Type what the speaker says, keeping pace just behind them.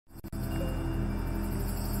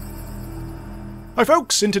Hi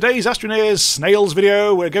folks, in today's Astroneers Snails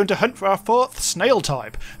video we're going to hunt for our fourth snail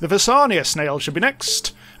type. The Vesania snail should be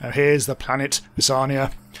next. Here's the planet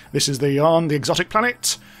Vesania. This is the exotic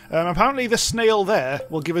planet. Apparently the snail there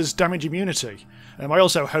will give us damage immunity. I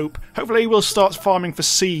also hopefully we'll start farming for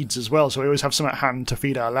seeds as well, so we always have some at hand to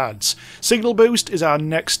feed our lads. Signal boost is our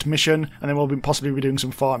next mission, and then we'll possibly be doing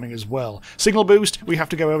some farming as well. Signal boost, we have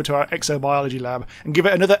to go over to our exobiology lab and give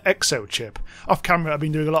it another exo chip. Off camera I've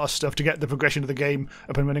been doing a lot of stuff to get the progression of the game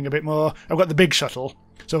up and running a bit more. I've got the big shuttle,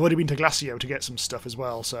 so I've already been to Glacio to get some stuff as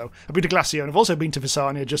well. So I've been to Glacio and I've also been to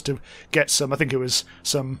Vesania just to get some, I think it was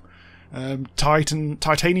some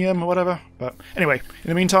titanium or whatever. But anyway, in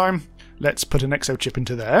the meantime, let's put an exo chip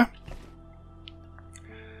into there.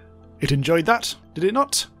 It enjoyed that, did it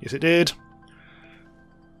not? Yes, it did.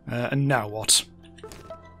 And now what?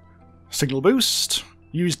 Signal boost.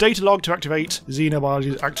 Use data log to activate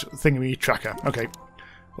Xenobiology's thingy tracker. Okay,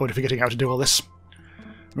 already forgetting how to do all this.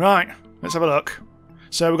 Right, let's have a look.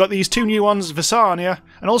 So we've got these two new ones, Vesania,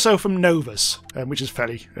 and also from Novus, which is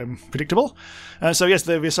fairly predictable. So yes,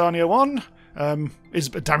 the Vesania one is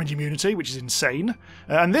damage immunity, which is insane.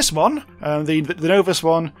 And this one, the Novus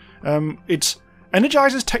one, it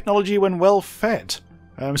energizes technology when well fed.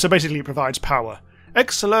 So basically it provides power.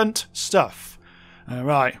 Excellent stuff.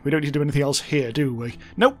 Right, we don't need to do anything else here, do we?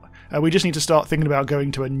 Nope. We just need to start thinking about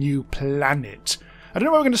going to a new planet. I don't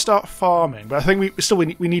know where we're going to start farming, but I think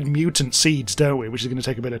we need mutant seeds, don't we? Which is going to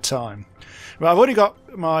take a bit of time. Well, I've already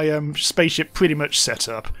got my spaceship pretty much set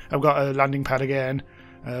up. I've got a landing pad again.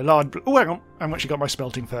 Oh, hang on. I've actually got my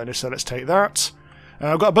smelting furnace, so let's take that.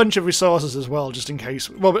 I've got a bunch of resources as well, just in case.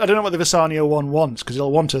 Well, I don't know what the Vesania one wants, because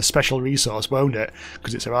it'll want a special resource, won't it?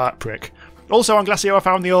 Because it's a art prick. Also on Glacio I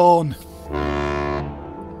found the Orn.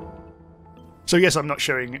 So yes, I'm not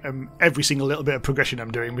showing every single little bit of progression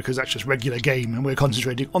I'm doing because that's just regular game and we're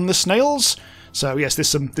concentrating on the snails. So yes,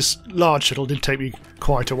 this large shuttle did take me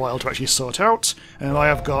quite a while to actually sort out. I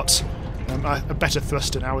have got a better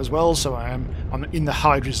thruster now as well, so I am in the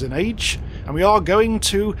hydrogen age. And we are going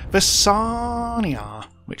to Vesania,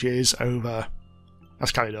 which is over...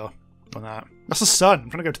 That's Calidor on that. That's the sun. I'm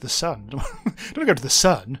trying to go to the sun. Don't want to go to the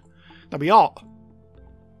sun. That'd be hot.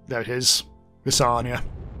 There it is. Vesania.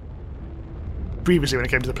 Previously, when I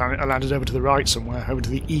came to the planet, I landed over to the right somewhere, over to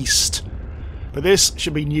the east. But this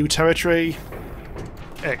should be new territory.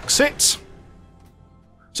 Exit.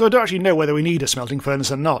 So I don't actually know whether we need a smelting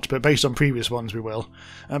furnace or not, but based on previous ones we will.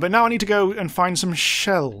 But now I need to go and find some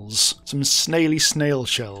shells. Some snaily snail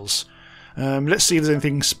shells. Let's see if there's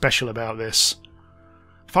anything special about this.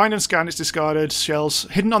 Find and scan its discarded shells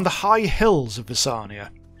hidden on the high hills of Vesania.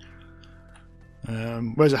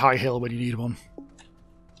 Where's a high hill when you need one?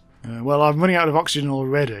 Well, I'm running out of oxygen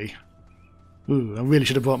already. Ooh, I really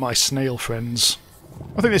should have brought my snail friends.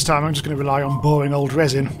 I think this time I'm just going to rely on boring old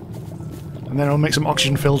resin. And then I'll make some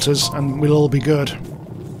oxygen filters and we'll all be good.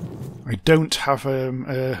 I don't have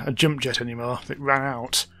a jump jet anymore. It ran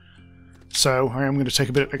out. So I am going to take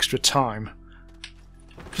a bit of extra time.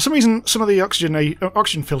 For some reason, some of the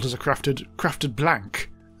oxygen filters are crafted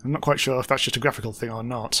blank. I'm not quite sure if that's just a graphical thing or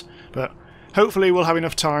not. But hopefully we'll have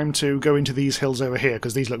enough time to go into these hills over here,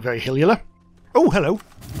 because these look very hillular. Oh, hello!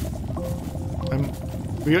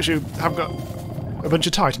 We actually have got a bunch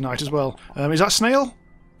of titanite as well. Is that a snail?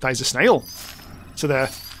 That is a snail. So they're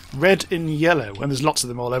red and yellow, and there's lots of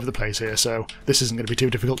them all over the place here, so this isn't going to be too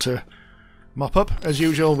difficult to mop up. As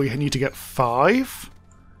usual, we need to get 5.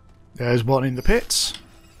 There's one in the pits.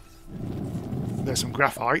 There's some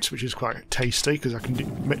graphite, which is quite tasty, because I can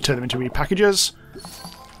turn them into wee packages.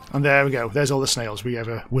 And there we go. There's all the snails we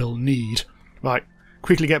ever will need. Right,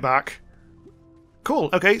 quickly get back. Cool.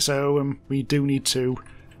 Okay, so we do need to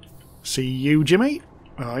see you, Jimmy.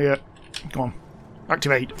 Oh yeah. Come on.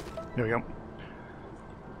 Activate. There we go.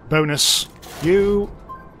 Bonus. You.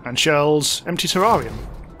 And shells. Empty terrarium.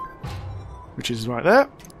 Which is right there.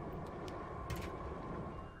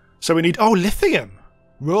 So we need... Oh, lithium!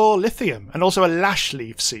 Raw lithium. And also a lash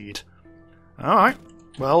leaf seed. Alright.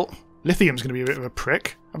 Well, lithium's going to be a bit of a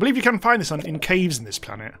prick. I believe you can find this in caves in this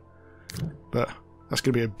planet. But that's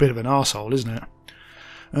going to be a bit of an arsehole, isn't it?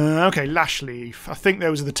 Okay, lash leaf. I think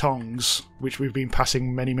those are the tongs, which we've been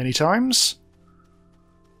passing many, many times.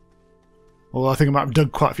 Well, I think I might have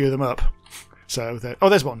dug quite a few of them up. So, oh,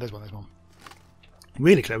 there's one.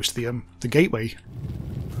 Really close to the gateway.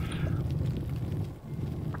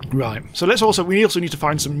 Right. So we also need to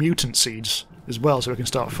find some mutant seeds as well, so we can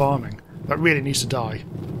start farming. That really needs to die.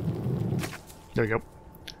 There we go.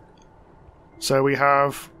 So we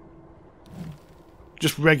have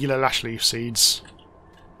just regular lash leaf seeds.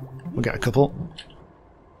 We'll get a couple.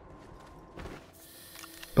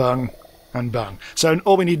 Bang. And bang. So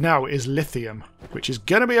all we need now is lithium, which is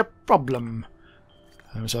going to be a problem.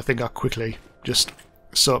 So I think I'll quickly just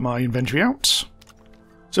sort my inventory out.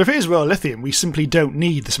 So if it is raw lithium, we simply don't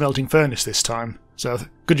need the smelting furnace this time. So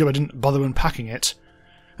good job I didn't bother unpacking it.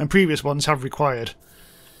 And previous ones have required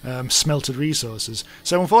smelted resources.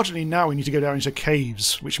 So unfortunately now we need to go down into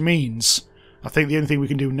caves, which means I think the only thing we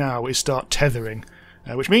can do now is start tethering.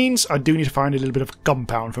 Which means I do need to find a little bit of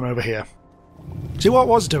compound from over here. See, what I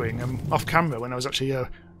was doing off camera when I was actually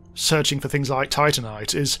searching for things like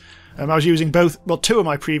titanite is I was using two of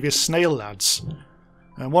my previous snail lads.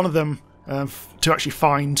 One of them to actually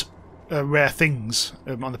find rare things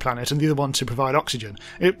on the planet, and the other one to provide oxygen.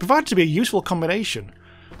 It provided to be a useful combination,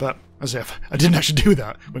 but as if I didn't actually do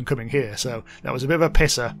that when coming here, so that was a bit of a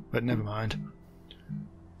pisser, but never mind.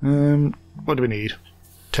 What do we need?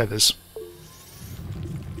 Tethers.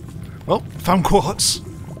 Well, found quartz,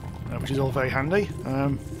 which is all very handy.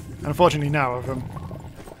 And unfortunately now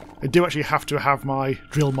I do actually have to have my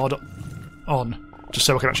drill mod on, just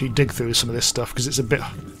so I can actually dig through some of this stuff, because it's a bit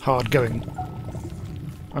hard going.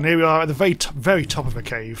 And here we are at the very top of a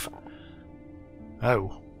cave.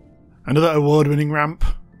 Oh. Another award-winning ramp.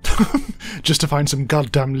 Just to find some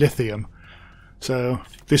goddamn lithium. So,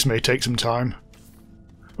 this may take some time.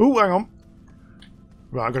 Oh, hang on.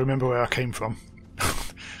 Right, I've got to remember where I came from.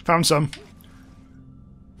 Found some.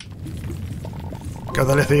 Got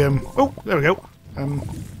the lithium. Oh, there we go.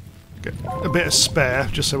 Get a bit of spare,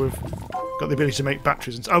 just so we've got the ability to make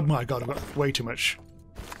batteries. And oh my god, I've got way too much.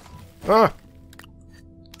 Ah!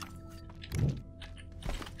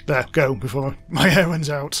 There, go, before my hair runs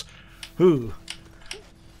out. Ooh.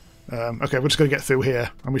 Okay, we're just going to get through here,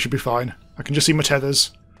 and we should be fine. I can just see my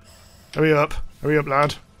tethers. Hurry up,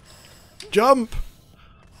 lad. Jump!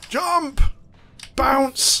 Jump!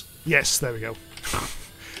 Bounce! Yes, there we go.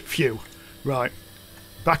 Phew. Right.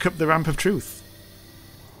 Back up the ramp of truth.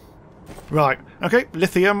 Right, okay,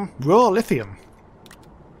 lithium, raw lithium.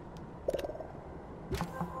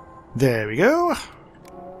 There we go.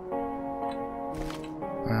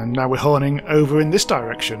 And now we're horning over in this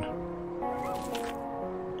direction.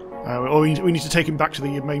 We need to take him back to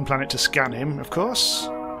the main planet to scan him, of course.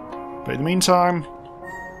 But in the meantime,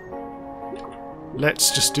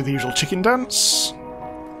 let's just do the usual chicken dance.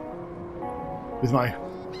 With my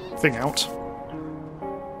thing out.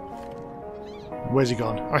 Where's he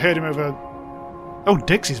gone? I heard him over... Oh,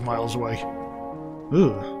 Dixie's miles away.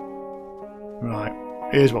 Ooh. Right,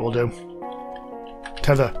 here's what we'll do.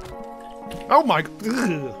 Tether. Oh my...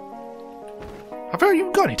 Ugh. Have I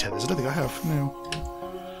even got any tethers? I don't think I have. No.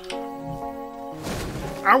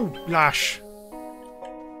 Ow! Lash!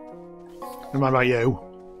 Never mind about you.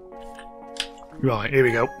 Right, here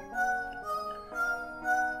we go.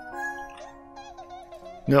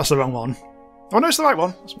 No, that's the wrong one. Oh no, it's the right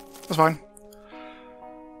one. That's fine.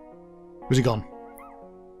 Where's he gone?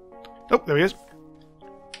 Oh, there he is.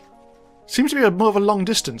 Seems to be more of a long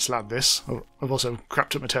distance lad, this. Oh, I've also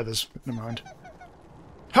crapped up my tethers. Never mind.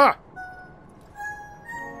 Ha!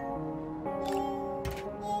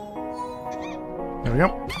 There we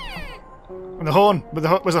go. And the horn!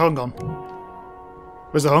 Where's the horn gone?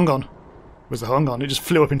 Where's the horn gone? Where's the horn gone? It just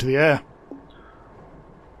flew up into the air.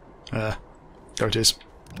 There it is.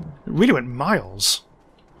 It really went miles.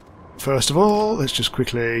 First of all, let's just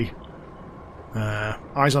quickly...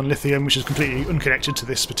 eyes on lithium, which is completely unconnected to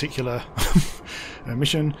this particular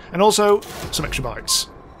mission. And also, some extra bytes.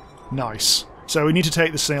 Nice. So we need to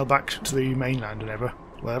take the snail back to the mainland and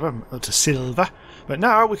whatever, to Silver. But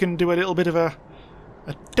now we can do a little bit of a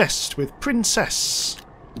test with Princess.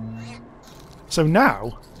 So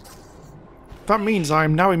now, that means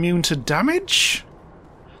I'm now immune to damage?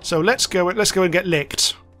 So let's go and get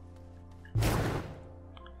licked.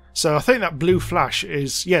 So I think that blue flash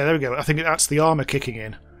is... Yeah, there we go. I think that's the armour kicking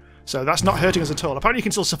in. So that's not hurting us at all. Apparently you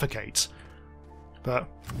can still suffocate. But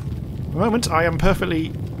at the moment I am perfectly...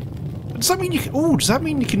 Does that mean you can... Ooh, does that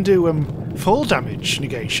mean you can do fall damage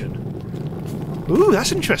negation? Ooh,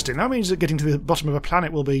 that's interesting. That means that getting to the bottom of a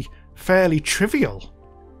planet will be fairly trivial.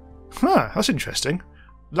 Huh, that's interesting.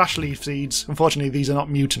 Lash leaf seeds. Unfortunately, these are not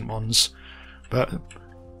mutant ones. But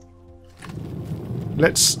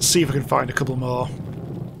let's see if I can find a couple more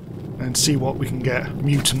and see what we can get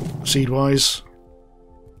mutant seed-wise.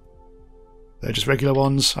 They're just regular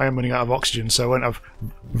ones. I am running out of oxygen, so I won't have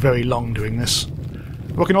very long doing this.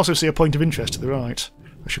 We can also see a point of interest to the right.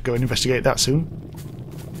 I should go and investigate that soon.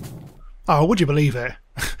 Oh, would you believe it?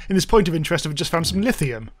 In this point of interest, I've just found some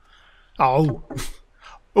lithium. Oh.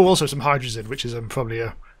 Oh, also some hydrogen, which is probably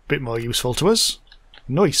a bit more useful to us.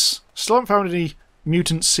 Nice. Still haven't found any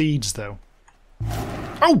mutant seeds, though.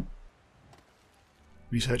 Oh!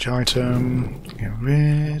 Research item. Get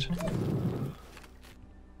rid.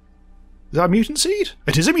 Is that a mutant seed?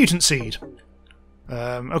 It is a mutant seed!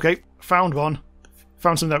 Okay, found one.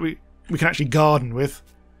 Found something that we can actually garden with.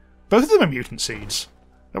 Both of them are mutant seeds.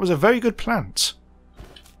 That was a very good plant.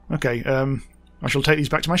 Okay, I shall take these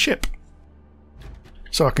back to my ship.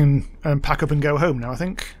 So I can pack up and go home now, I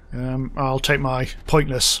think. I'll take my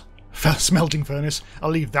pointless smelting furnace.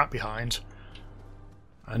 I'll leave that behind.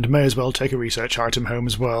 And may as well take a research item home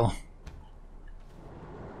as well.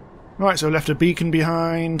 Right, so I left a beacon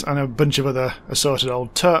behind and a bunch of other assorted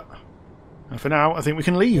old tut. And for now, I think we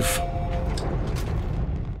can leave.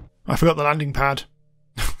 I forgot the landing pad.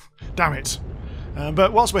 Damn it.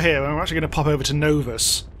 But whilst we're here, I'm actually going to pop over to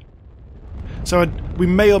Novus. So we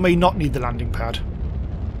may or may not need the landing pad.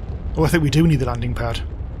 Oh, I think we do need the landing pad.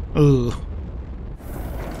 Ugh.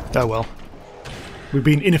 Oh well. We've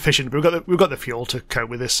been inefficient, but we've got the fuel to cope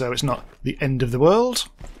with this, so it's not the end of the world.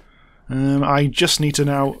 I just need to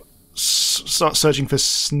now start searching for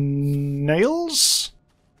snails?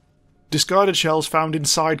 Discarded shells found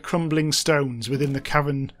inside crumbling stones within the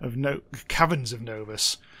caverns of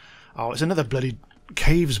Novus. Oh, it's another bloody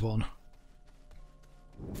caves one.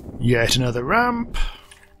 Yet another ramp.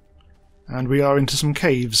 And we are into some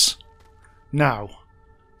caves. Now,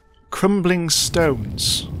 crumbling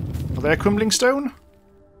stones. Are they a crumbling stone?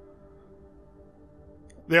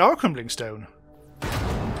 They are a crumbling stone.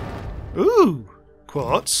 Ooh,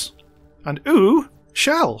 quartz. And ooh,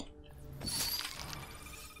 shell.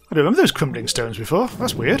 I don't remember those crumbling stones before.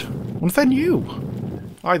 That's weird. I wonder if they're new.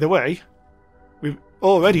 Either way, we've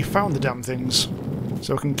already found the damn things.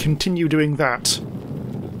 So I can continue doing that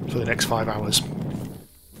for the next 5 hours.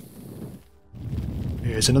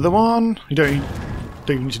 Here's another one. You don't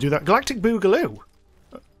even need to do that. Galactic Boogaloo.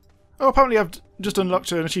 Oh, apparently I've just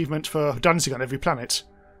unlocked an achievement for dancing on every planet.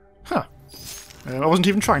 Huh. I wasn't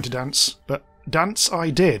even trying to dance, but dance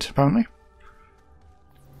I did, apparently.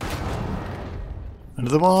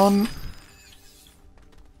 Another one.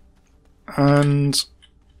 And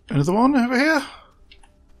another one over here.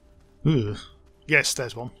 Ooh. Yes,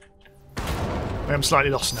 there's one. I am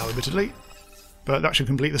slightly lost now, admittedly. But that should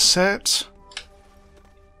complete the set.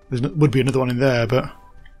 There would be another one in there, but...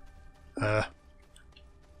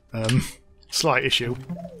 slight issue.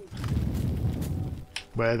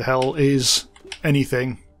 Where the hell is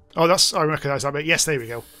anything? Oh, that's... I recognise that bit. Yes, there we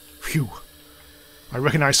go. Phew. I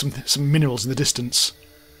recognise some minerals in the distance.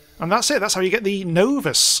 And that's it. That's how you get the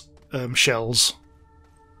Novus shells.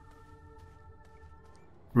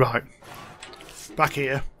 Right. Back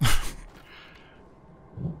here.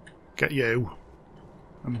 Get you.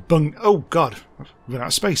 And bung... Oh, God. I've run out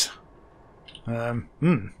of space. Oh,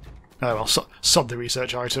 well, sod the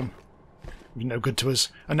research item. No good to us.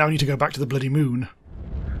 And now I need to go back to the bloody moon.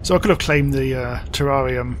 So I could have claimed the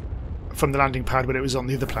terrarium from the landing pad when it was on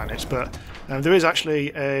the other planet, but there is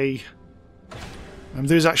actually a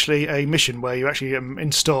mission where you actually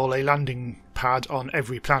install a landing pad on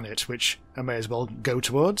every planet, which I may as well go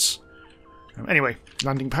towards. Anyway,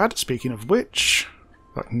 landing pad. Speaking of which,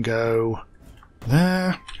 I can go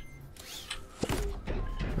there.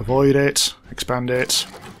 Avoid it. Expand it.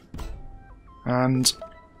 And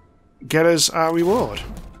get us our reward.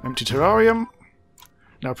 Empty terrarium.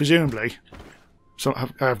 Now, presumably, so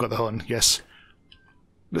I've got the hun. Yes.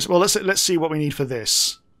 Let's see what we need for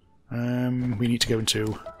this. We need to go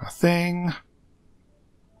into a thing.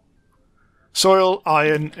 Soil,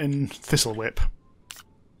 iron, and thistle whip.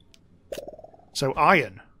 So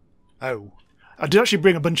iron. Oh, I did actually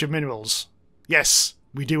bring a bunch of minerals. Yes,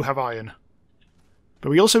 we do have iron.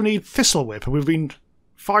 But we also need thistle whip, and we've been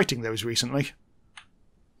fighting those recently.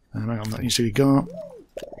 Hang on, that needs to be got.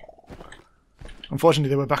 Unfortunately,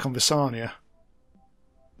 they were back on Vesania.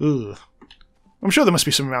 Ugh. I'm sure there must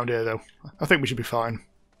be some around here, though. I think we should be fine.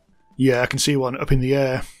 Yeah, I can see one up in the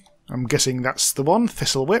air. I'm guessing that's the one.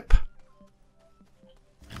 Thistle whip.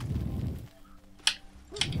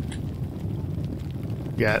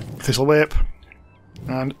 Yeah, thistle whip.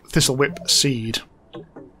 And thistle whip seed.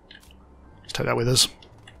 Let's take that with us.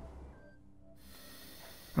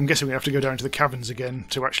 I'm guessing we have to go down to the caverns again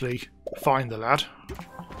to actually find the lad.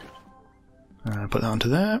 Put that onto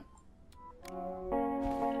there.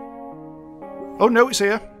 Oh no, it's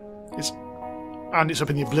here. And it's up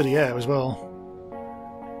in the bloody air as well.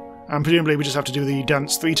 And presumably we just have to do the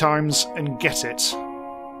dance 3 times and get it.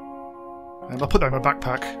 And I'll put that in my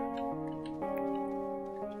backpack.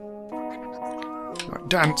 Right,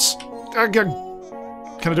 dance.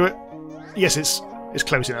 Can I do it? Yes, it's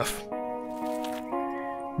close enough.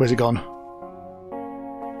 Where's it gone?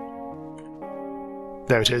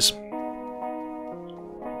 There it is.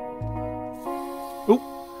 Ooh,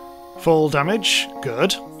 full damage.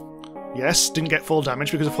 Good. Yes, didn't get full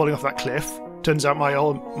damage because of falling off that cliff. Turns out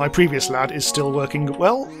my previous lad is still working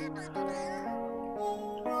well.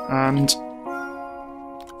 And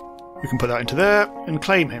we can put that into there and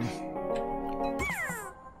claim him.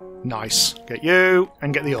 Nice. Get you,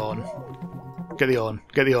 and get the Orn. Get the Orn.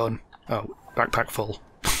 Get the Orn. Oh, backpack full.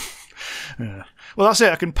 Yeah. Well, that's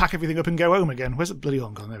it. I can pack everything up and go home again. Where's the bloody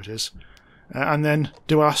Orn gone? There it is. And then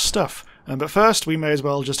do our stuff. But first, we may as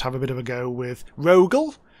well just have a bit of a go with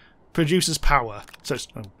Rogel. Produces power. So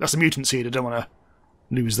that's a mutant seed. I don't want to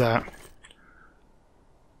lose that.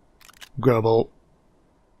 Grobble.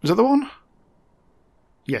 Was that the one?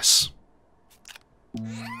 Yes.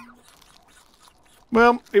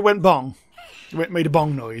 Well, it went bong. It made a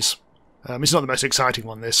bong noise. It's not the most exciting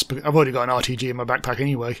one, this, but I've already got an RTG in my backpack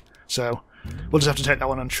anyway, so we'll just have to take that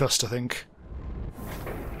one on trust, I think.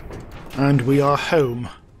 And we are home.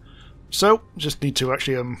 So, just need to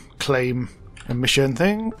actually claim a mission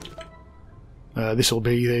thing. This will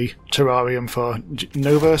be the terrarium for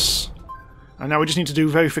Novus. And now we just need to do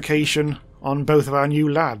verification on both of our new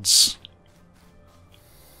lads.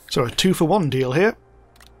 So, a 2-for-1 deal here.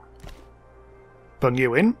 Bung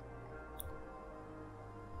you in.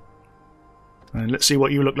 And let's see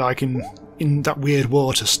what you look like in that weird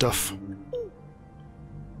water stuff.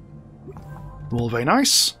 All very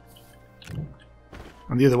nice.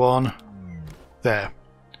 And the other one, there.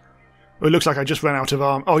 Well, it looks like I just ran out of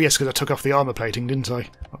armor. Oh yes, because I took off the armor plating, didn't I?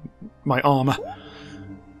 My armor.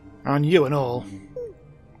 And you and all.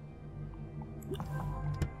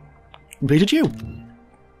 Completed you.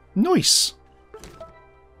 Nice.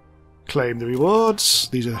 Claim the rewards.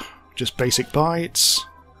 These are just basic bites.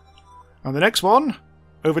 And the next one,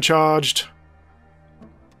 overcharged.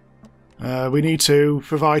 We need to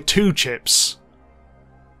provide 2 chips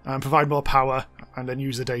and provide more power, and then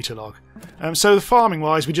use the data log. So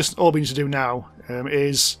farming-wise, all we need to do now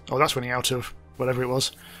is... Oh, that's running out of whatever it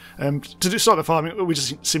was. To start the farming, we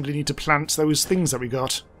just simply need to plant those things that we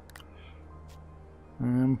got.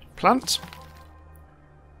 Plant.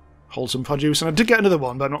 Wholesome produce. And I did get another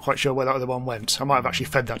one, but I'm not quite sure where that other one went. I might have actually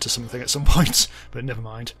fed that to something at some point, but never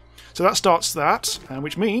mind. So that starts that,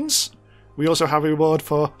 which means we also have a reward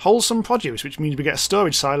for wholesome produce, which means we get a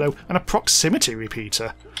storage silo and a proximity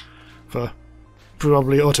repeater for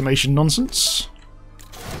probably automation nonsense.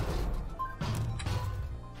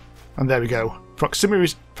 And there we go.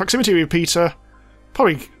 Proximity repeater.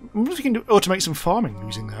 Probably, I wonder if we can automate some farming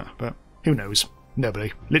using that, but who knows?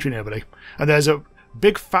 Nobody. Literally nobody. And there's a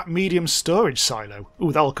big fat medium storage silo.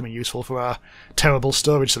 Ooh, that'll come in useful for our terrible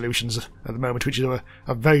storage solutions at the moment, which are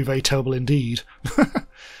very, very terrible indeed.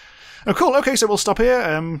 Oh, cool. Okay, so we'll stop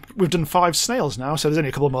here. We've done 5 snails now, so there's only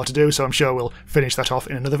a couple more to do, so I'm sure we'll finish that off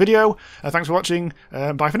in another video. Thanks for watching.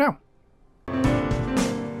 Bye for now.